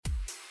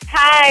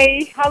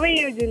Hi, how are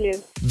you,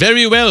 Julius?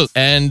 Very well.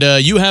 And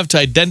you have to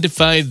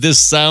identify this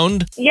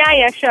sound.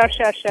 Yeah, sure.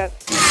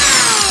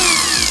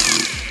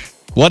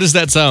 What is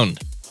that sound?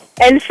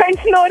 Elephant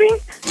snoring?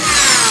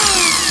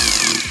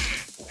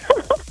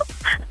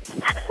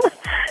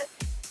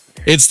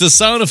 It's the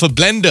sound of a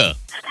blender.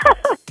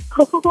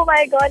 Oh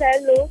my god,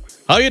 hello.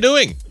 How are you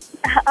doing?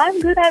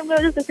 I'm good,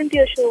 just listening to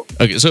your show.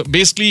 Okay, so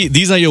basically,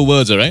 these are your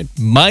words, all right?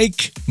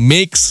 Mike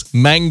makes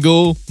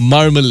mango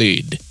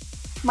marmalade.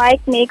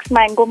 Mike makes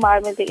mango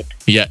marmalade.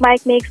 Yeah.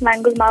 Mike makes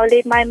mango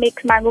marmalade. Mike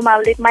makes mango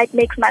marmalade. Mike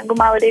makes mango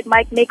marmalade.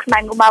 Mike makes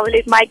mango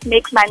marmalade. Mike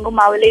makes mango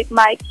marmalade.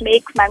 Mike makes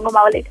mango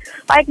marmalade.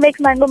 Mike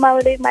makes mango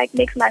marmalade. Mike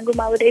makes mango marmalade. Mike makes mango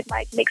marmalade.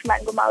 Mike makes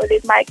mango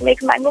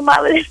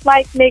marmalade.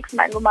 Mike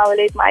makes mango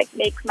marmalade. Mike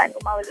makes mango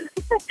marmalade. Mike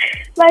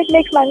makes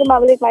mango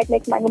marmalade. Mike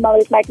makes mango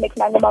marmalade. Mike makes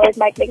mango marmalade.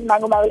 Mike makes mango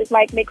marmalade.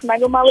 Mike makes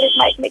mango marmalade.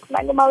 Mike makes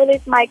mango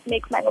marmalade. Mike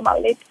makes mango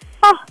marmalade.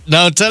 Ah,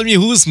 Now tell me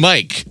who's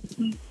Mike?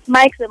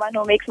 Mike's the one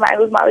who makes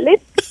mango marmalade.